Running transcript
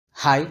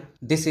Hi,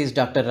 this is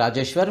Dr.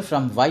 Rajeshwar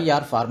from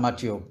Pharma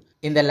Tube.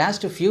 In the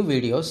last few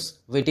videos,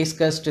 we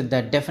discussed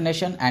the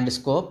definition and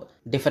scope,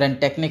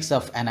 different techniques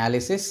of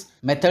analysis,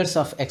 methods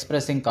of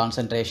expressing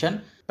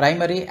concentration,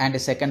 primary and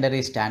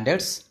secondary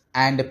standards,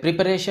 and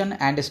preparation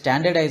and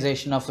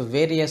standardization of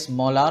various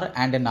molar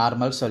and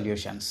normal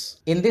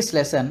solutions. In this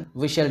lesson,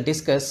 we shall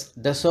discuss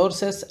the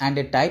sources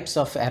and types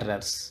of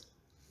errors.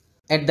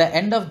 At the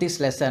end of this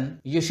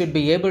lesson, you should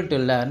be able to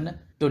learn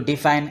to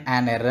define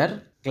an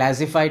error,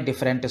 classify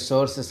different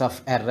sources of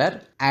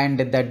error, and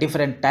the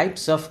different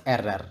types of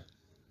error.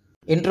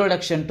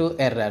 Introduction to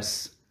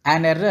errors.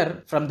 An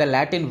error, from the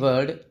Latin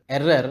word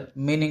error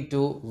meaning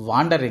to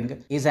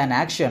wandering, is an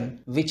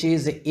action which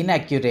is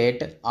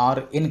inaccurate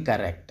or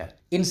incorrect.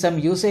 In some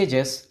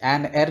usages,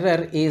 an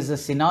error is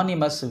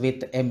synonymous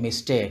with a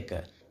mistake.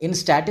 In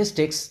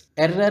statistics,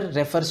 error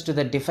refers to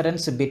the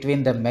difference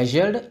between the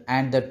measured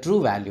and the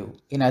true value.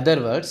 In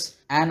other words,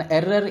 an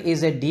error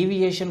is a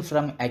deviation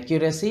from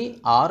accuracy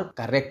or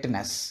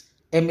correctness.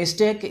 A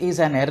mistake is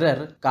an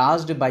error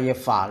caused by a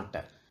fault.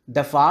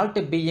 The fault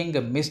being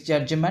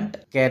misjudgment,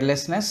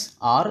 carelessness,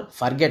 or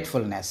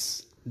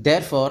forgetfulness.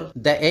 Therefore,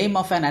 the aim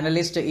of an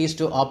analyst is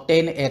to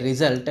obtain a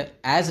result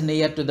as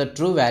near to the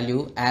true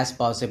value as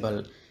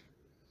possible.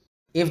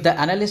 If the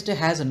analyst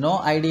has no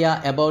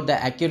idea about the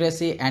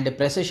accuracy and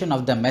precision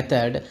of the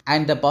method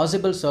and the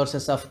possible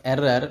sources of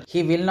error,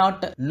 he will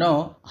not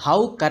know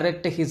how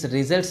correct his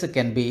results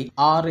can be,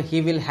 or he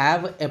will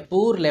have a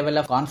poor level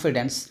of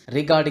confidence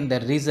regarding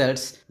the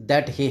results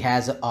that he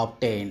has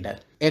obtained.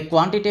 A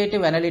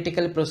quantitative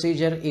analytical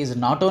procedure is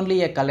not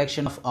only a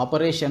collection of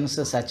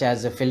operations such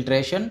as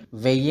filtration,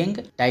 weighing,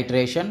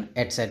 titration,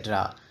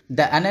 etc.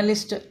 The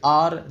analyst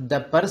or the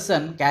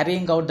person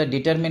carrying out the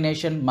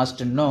determination must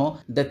know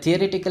the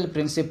theoretical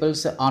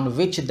principles on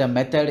which the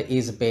method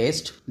is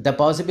based, the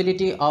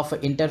possibility of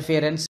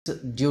interference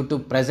due to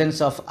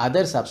presence of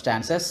other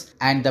substances,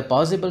 and the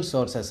possible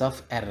sources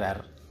of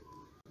error.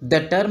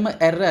 The term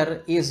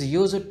error is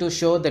used to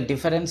show the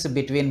difference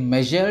between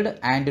measured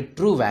and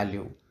true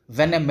value.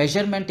 When a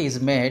measurement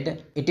is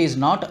made, it is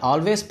not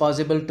always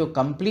possible to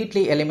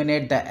completely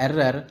eliminate the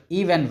error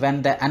even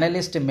when the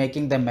analyst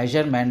making the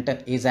measurement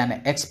is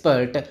an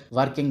expert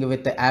working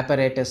with the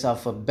apparatus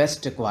of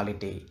best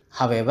quality.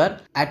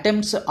 However,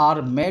 attempts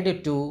are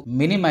made to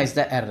minimize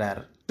the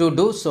error. To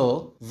do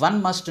so,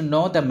 one must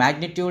know the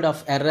magnitude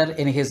of error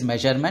in his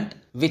measurement,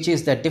 which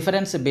is the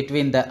difference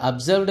between the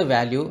observed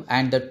value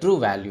and the true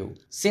value.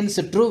 Since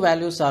true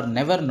values are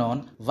never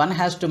known, one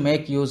has to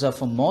make use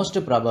of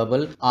most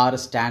probable or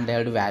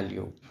standard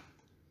value.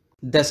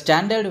 The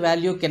standard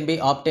value can be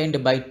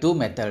obtained by two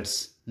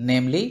methods,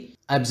 namely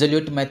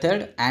absolute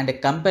method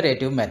and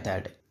comparative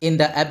method. In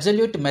the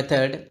absolute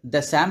method,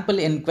 the sample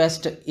in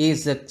question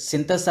is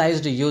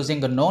synthesized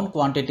using known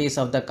quantities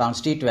of the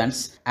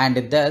constituents,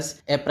 and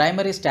thus a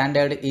primary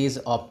standard is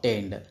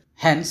obtained.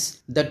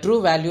 Hence, the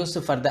true values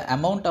for the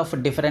amount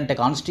of different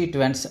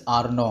constituents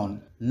are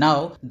known.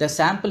 Now, the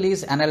sample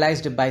is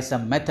analyzed by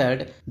some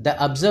method. The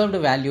observed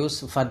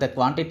values for the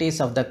quantities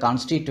of the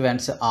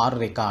constituents are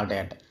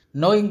recorded.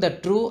 Knowing the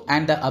true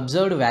and the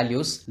observed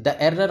values,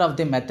 the error of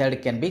the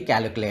method can be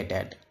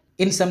calculated.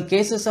 In some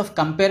cases of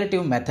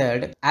comparative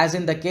method, as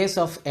in the case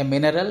of a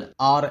mineral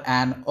or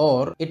an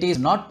ore, it is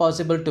not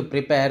possible to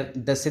prepare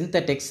the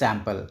synthetic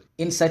sample.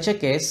 In such a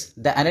case,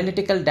 the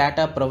analytical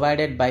data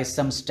provided by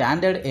some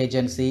standard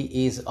agency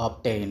is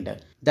obtained.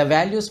 The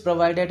values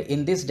provided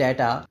in this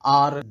data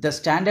are the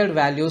standard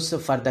values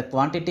for the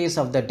quantities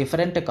of the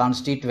different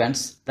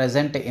constituents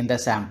present in the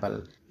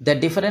sample. The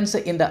difference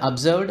in the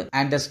observed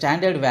and the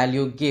standard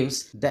value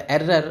gives the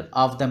error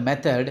of the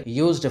method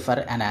used for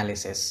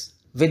analysis.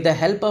 With the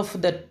help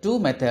of the two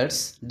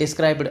methods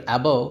described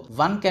above,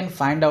 one can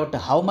find out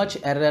how much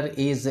error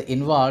is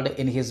involved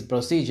in his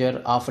procedure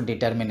of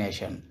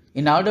determination.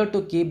 In order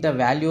to keep the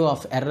value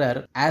of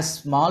error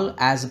as small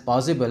as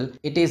possible,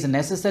 it is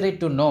necessary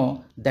to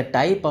know the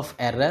type of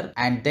error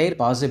and their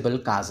possible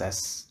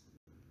causes.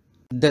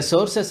 The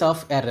sources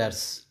of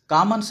errors.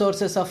 Common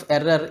sources of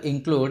error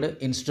include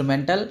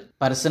instrumental,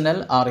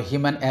 personal or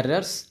human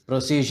errors,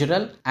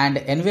 procedural, and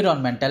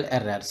environmental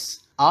errors.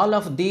 All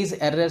of these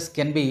errors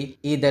can be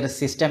either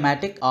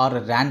systematic or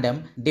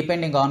random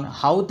depending on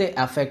how they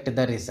affect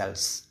the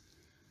results.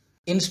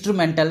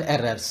 Instrumental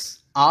errors.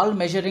 All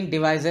measuring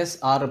devices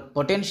are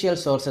potential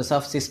sources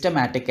of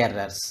systematic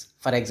errors.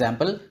 For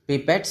example,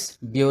 pipettes,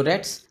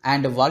 burettes,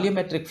 and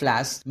volumetric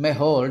flasks may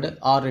hold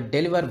or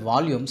deliver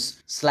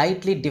volumes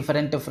slightly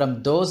different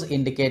from those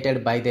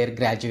indicated by their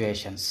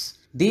graduations.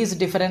 These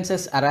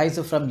differences arise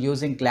from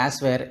using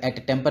glassware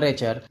at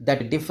temperature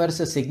that differs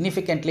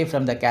significantly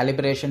from the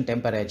calibration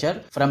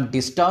temperature, from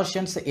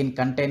distortions in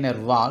container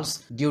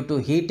walls due to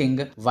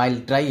heating while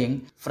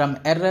drying, from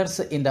errors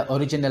in the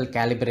original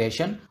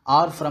calibration,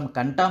 or from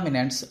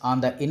contaminants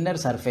on the inner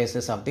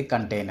surfaces of the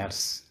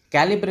containers.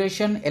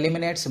 Calibration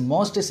eliminates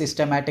most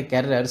systematic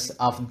errors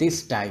of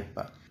this type.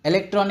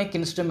 Electronic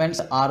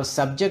instruments are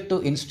subject to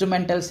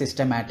instrumental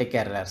systematic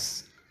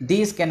errors.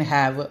 These can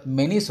have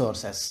many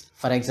sources.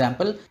 For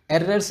example,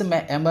 errors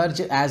may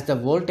emerge as the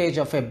voltage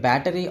of a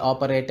battery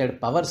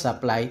operated power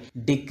supply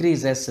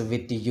decreases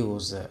with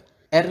use.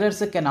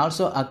 Errors can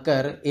also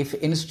occur if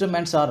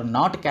instruments are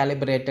not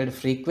calibrated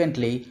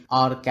frequently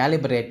or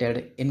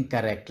calibrated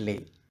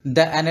incorrectly.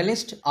 The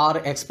analyst or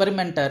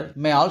experimenter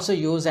may also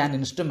use an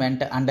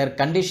instrument under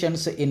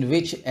conditions in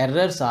which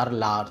errors are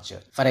large.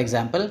 For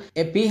example,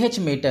 a pH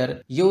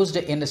meter used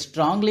in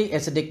strongly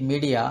acidic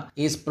media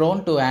is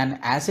prone to an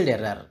acid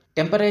error.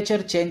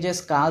 Temperature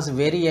changes cause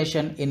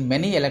variation in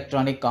many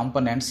electronic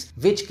components,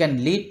 which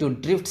can lead to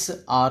drifts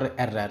or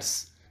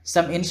errors.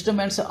 Some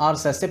instruments are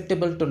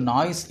susceptible to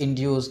noise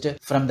induced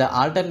from the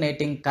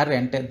alternating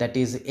current, that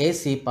is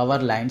AC power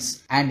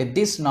lines, and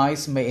this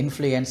noise may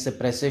influence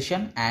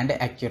precision and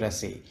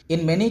accuracy.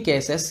 In many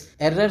cases,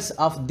 errors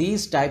of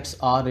these types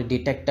are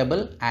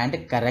detectable and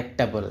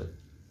correctable.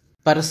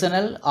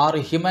 Personal or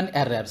human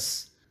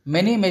errors.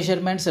 Many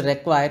measurements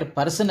require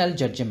personal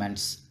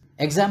judgments.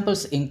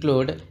 Examples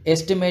include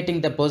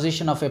estimating the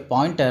position of a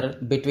pointer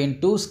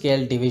between two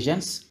scale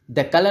divisions,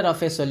 the color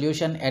of a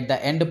solution at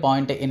the end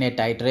point in a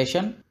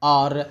titration,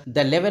 or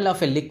the level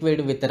of a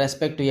liquid with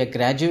respect to a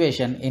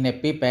graduation in a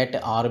pipette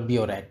or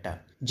burette.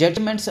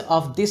 Judgments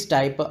of this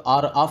type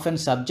are often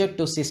subject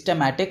to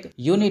systematic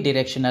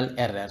unidirectional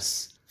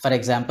errors. For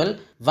example,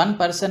 one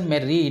person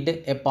may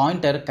read a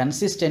pointer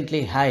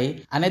consistently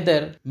high,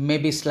 another may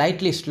be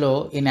slightly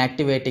slow in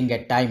activating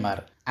a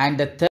timer, and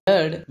the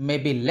third may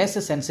be less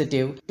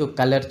sensitive to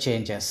color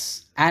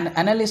changes. An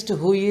analyst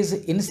who is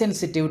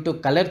insensitive to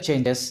color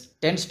changes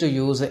tends to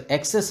use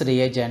excess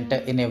reagent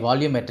in a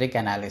volumetric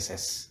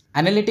analysis.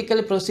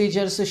 Analytical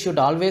procedures should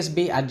always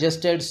be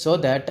adjusted so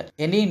that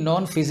any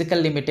known physical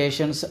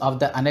limitations of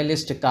the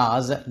analyst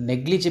cause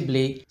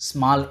negligibly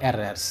small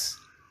errors.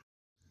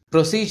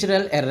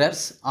 Procedural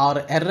errors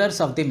or errors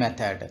of the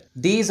method.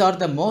 These are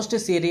the most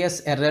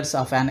serious errors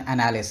of an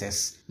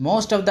analysis.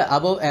 Most of the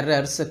above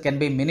errors can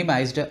be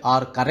minimized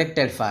or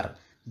corrected for,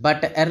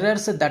 but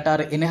errors that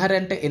are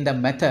inherent in the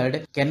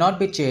method cannot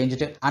be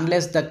changed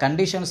unless the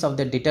conditions of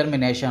the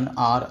determination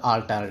are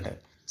altered.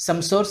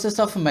 Some sources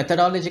of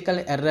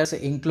methodological errors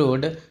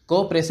include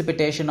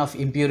co-precipitation of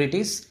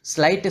impurities,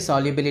 slight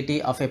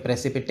solubility of a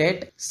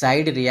precipitate,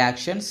 side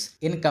reactions,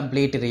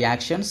 incomplete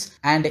reactions,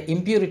 and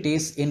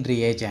impurities in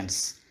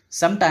reagents.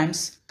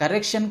 Sometimes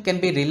correction can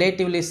be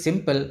relatively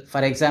simple,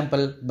 for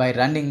example, by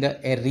running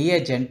a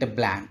reagent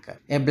blank.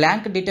 A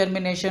blank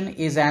determination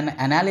is an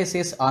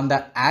analysis on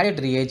the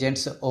added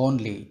reagents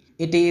only.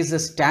 It is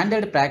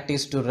standard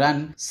practice to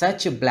run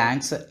such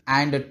blanks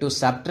and to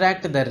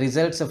subtract the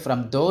results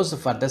from those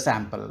for the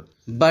sample.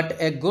 But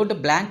a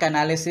good blank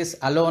analysis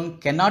alone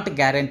cannot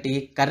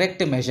guarantee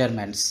correct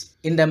measurements.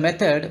 In the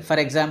method, for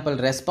example,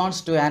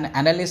 response to an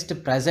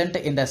analyst present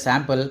in the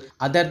sample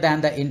other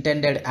than the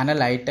intended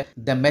analyte,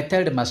 the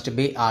method must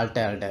be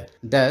altered.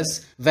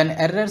 Thus, when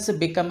errors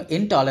become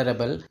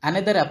intolerable,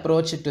 another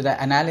approach to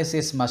the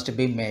analysis must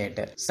be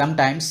made.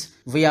 Sometimes,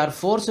 we are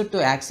forced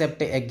to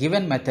accept a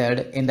given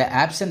method in the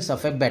absence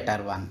of a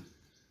better one.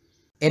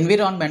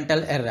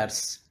 Environmental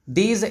errors.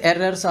 These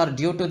errors are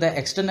due to the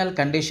external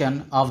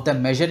condition of the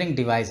measuring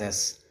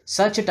devices.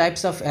 Such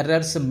types of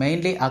errors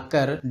mainly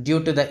occur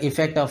due to the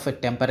effect of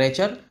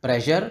temperature,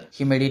 pressure,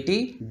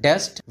 humidity,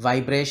 dust,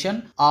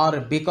 vibration, or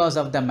because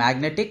of the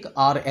magnetic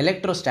or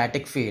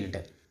electrostatic field.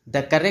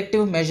 The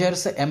corrective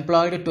measures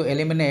employed to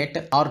eliminate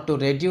or to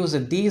reduce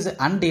these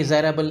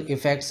undesirable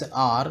effects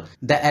are: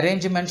 the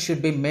arrangement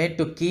should be made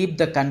to keep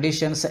the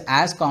conditions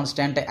as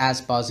constant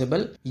as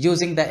possible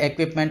using the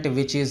equipment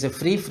which is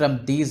free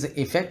from these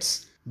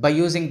effects, by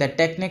using the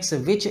techniques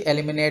which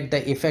eliminate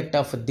the effect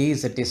of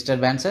these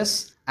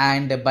disturbances,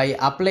 and by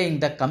applying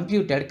the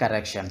computed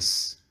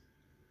corrections.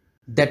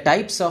 The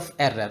types of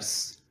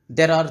errors.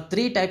 There are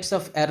three types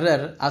of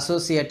error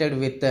associated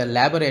with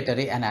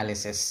laboratory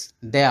analysis.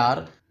 They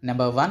are: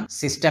 number 1,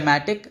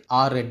 systematic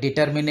or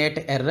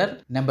determinate error;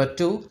 number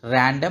 2,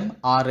 random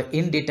or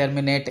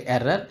indeterminate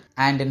error;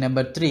 and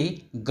number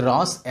 3,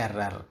 gross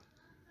error.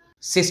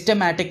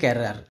 Systematic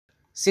error.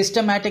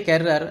 Systematic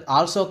error,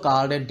 also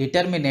called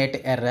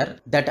determinate error,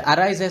 that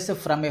arises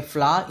from a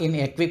flaw in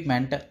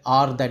equipment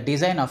or the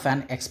design of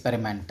an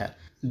experiment.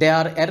 They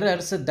are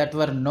errors that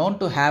were known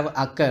to have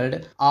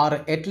occurred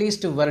or at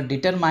least were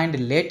determined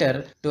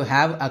later to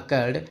have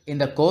occurred in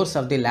the course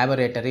of the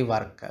laboratory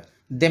work.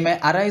 They may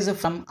arise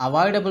from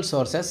avoidable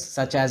sources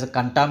such as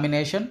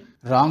contamination,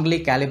 wrongly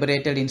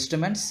calibrated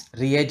instruments,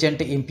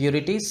 reagent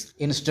impurities,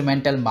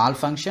 instrumental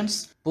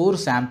malfunctions, poor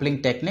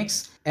sampling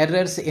techniques,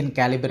 errors in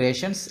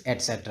calibrations,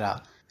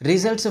 etc.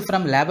 Results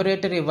from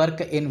laboratory work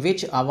in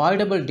which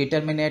avoidable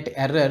determinate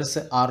errors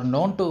are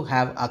known to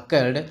have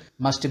occurred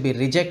must be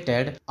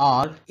rejected,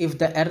 or if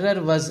the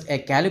error was a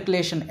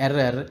calculation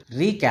error,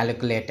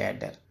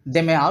 recalculated.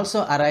 They may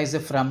also arise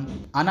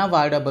from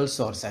unavoidable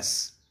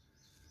sources.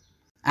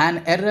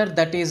 An error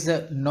that is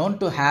known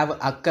to have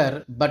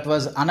occurred but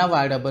was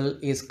unavoidable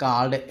is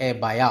called a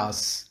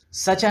bias.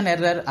 Such an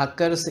error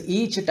occurs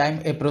each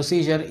time a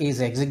procedure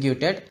is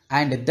executed,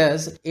 and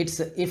thus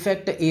its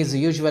effect is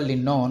usually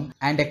known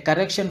and a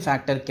correction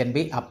factor can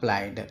be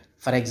applied.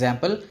 For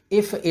example,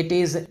 if it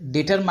is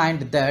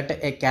determined that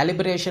a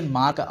calibration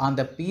mark on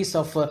the piece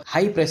of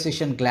high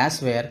precision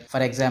glassware,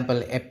 for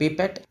example a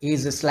pipette,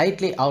 is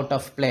slightly out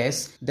of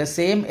place, the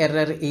same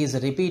error is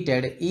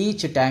repeated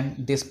each time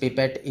this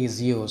pipette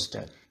is used.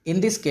 In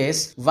this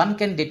case, one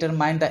can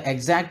determine the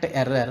exact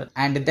error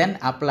and then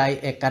apply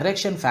a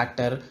correction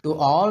factor to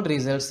all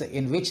results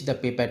in which the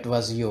pipette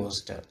was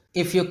used.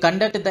 If you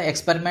conduct the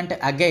experiment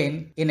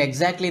again in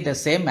exactly the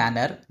same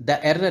manner,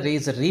 the error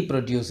is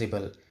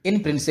reproducible.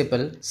 In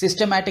principle,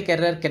 systematic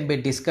error can be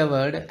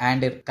discovered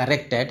and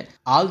corrected,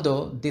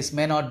 although this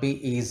may not be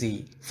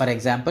easy. For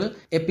example,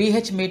 a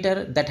pH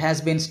meter that has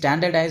been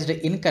standardized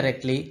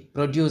incorrectly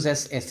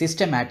produces a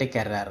systematic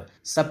error.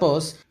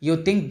 Suppose you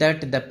think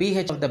that the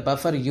pH of the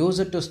buffer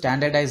used to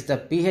standardize the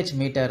pH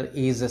meter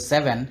is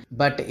 7,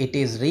 but it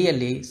is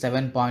really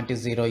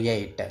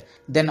 7.08.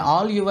 Then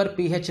all your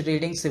pH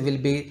readings will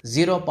be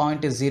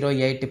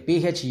 0.08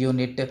 pH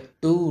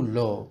unit too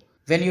low.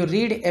 When you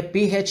read a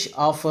pH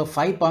of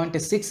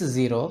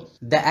 5.60,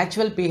 the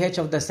actual pH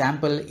of the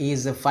sample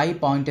is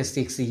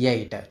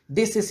 5.68.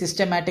 This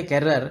systematic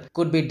error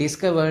could be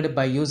discovered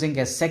by using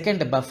a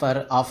second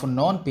buffer of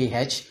known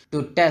pH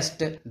to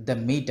test the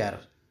meter.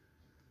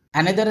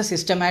 Another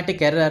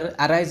systematic error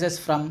arises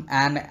from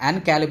an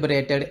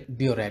uncalibrated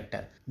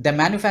burette. The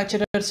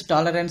manufacturer's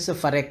tolerance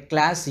for a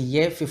class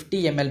A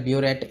 50 ml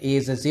burette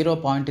is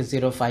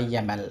 0.05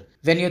 ml.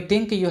 When you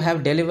think you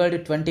have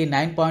delivered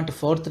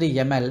 29.43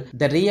 ml,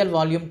 the real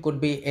volume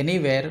could be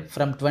anywhere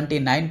from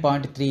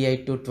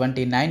 29.38 to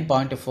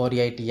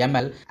 29.48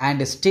 ml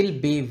and still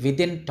be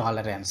within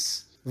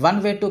tolerance.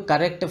 One way to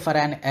correct for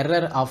an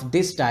error of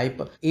this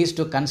type is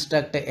to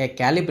construct a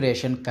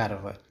calibration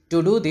curve.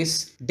 To do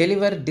this,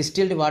 deliver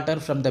distilled water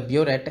from the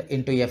burette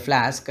into a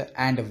flask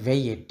and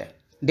weigh it.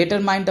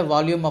 Determine the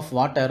volume of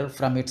water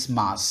from its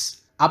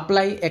mass.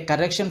 Apply a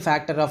correction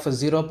factor of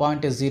 0.03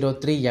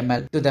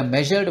 ml to the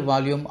measured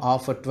volume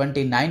of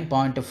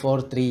 29.43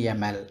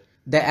 ml.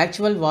 The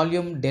actual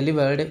volume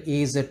delivered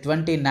is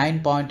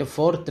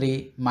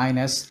 29.43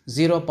 minus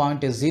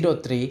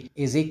 0.03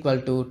 is equal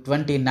to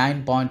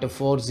 29.40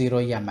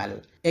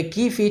 ml. A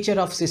key feature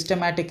of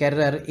systematic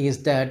error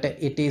is that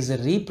it is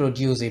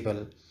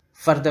reproducible.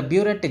 For the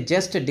burette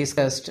just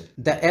discussed,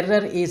 the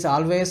error is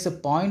always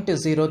 0.03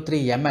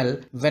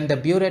 ml when the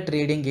burette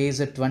reading is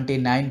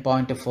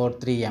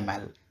 29.43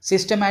 ml.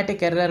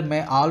 Systematic error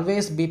may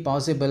always be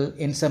possible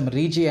in some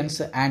regions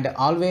and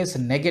always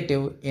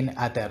negative in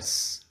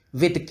others.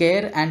 With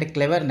care and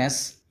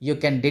cleverness, you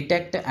can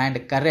detect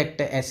and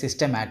correct a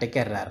systematic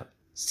error.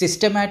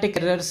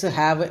 Systematic errors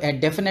have a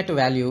definite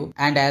value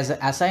and as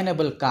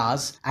assignable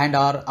cause and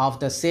are of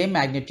the same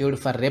magnitude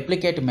for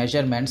replicate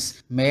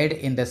measurements made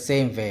in the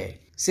same way.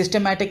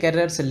 Systematic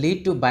errors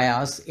lead to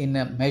bias in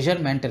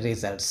measurement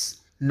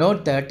results.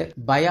 Note that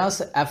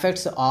bias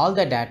affects all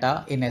the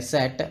data in a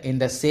set in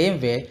the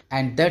same way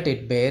and that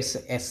it bears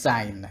a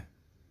sign.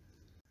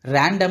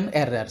 Random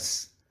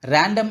errors.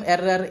 Random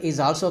error is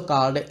also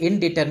called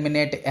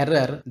indeterminate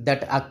error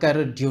that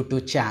occur due to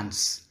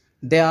chance.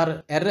 They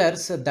are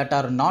errors that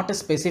are not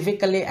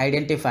specifically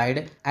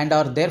identified and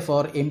are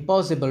therefore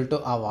impossible to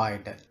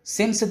avoid.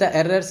 Since the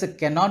errors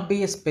cannot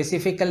be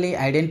specifically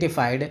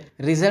identified,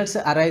 results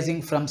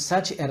arising from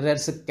such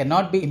errors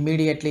cannot be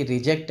immediately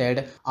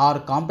rejected or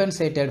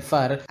compensated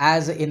for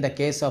as in the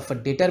case of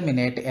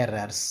determinate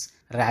errors.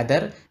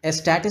 Rather, a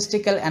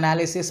statistical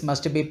analysis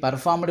must be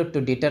performed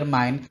to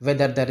determine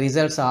whether the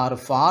results are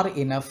far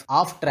enough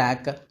off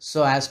track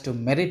so as to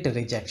merit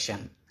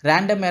rejection.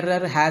 Random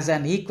error has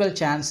an equal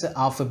chance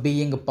of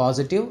being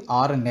positive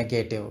or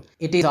negative.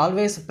 It is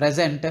always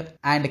present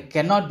and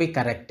cannot be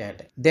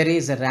corrected. There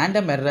is a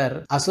random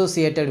error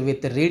associated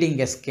with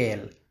reading a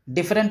scale.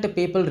 Different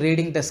people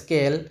reading the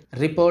scale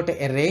report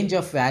a range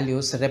of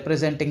values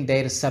representing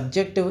their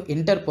subjective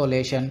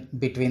interpolation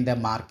between the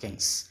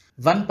markings.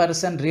 One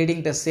person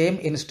reading the same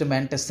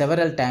instrument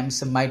several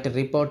times might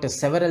report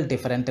several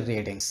different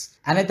readings.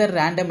 Another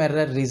random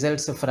error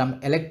results from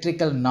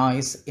electrical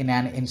noise in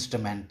an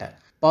instrument.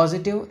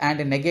 Positive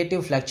and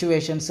negative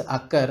fluctuations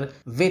occur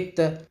with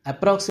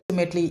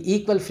approximately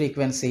equal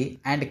frequency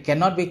and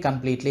cannot be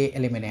completely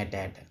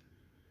eliminated.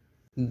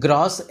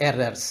 Gross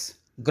errors.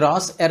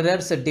 Gross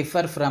errors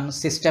differ from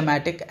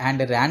systematic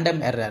and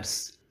random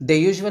errors. They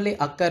usually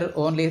occur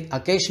only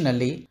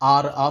occasionally,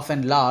 are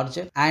often large,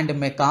 and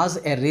may cause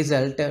a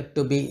result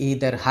to be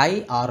either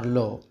high or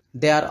low.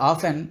 They are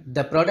often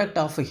the product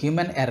of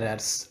human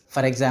errors.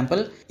 For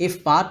example,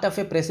 if part of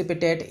a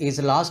precipitate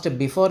is lost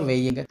before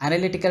weighing,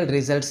 analytical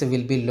results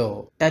will be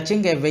low.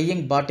 Touching a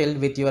weighing bottle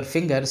with your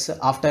fingers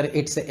after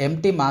its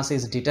empty mass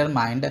is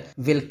determined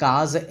will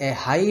cause a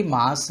high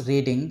mass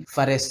reading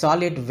for a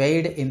solid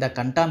weighed in the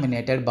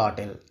contaminated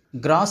bottle.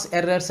 Gross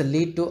errors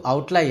lead to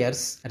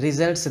outliers,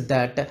 results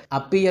that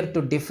appear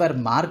to differ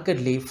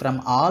markedly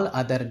from all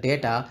other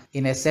data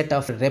in a set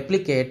of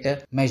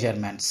replicate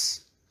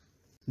measurements.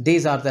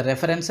 These are the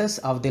references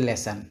of the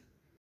lesson.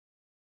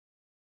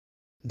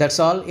 That's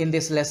all in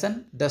this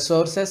lesson, the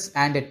sources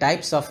and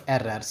types of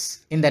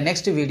errors. In the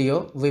next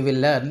video, we will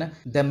learn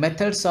the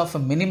methods of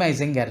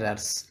minimizing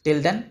errors. Till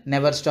then,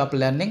 never stop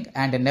learning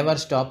and never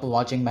stop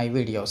watching my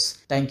videos.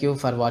 Thank you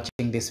for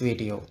watching this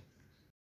video.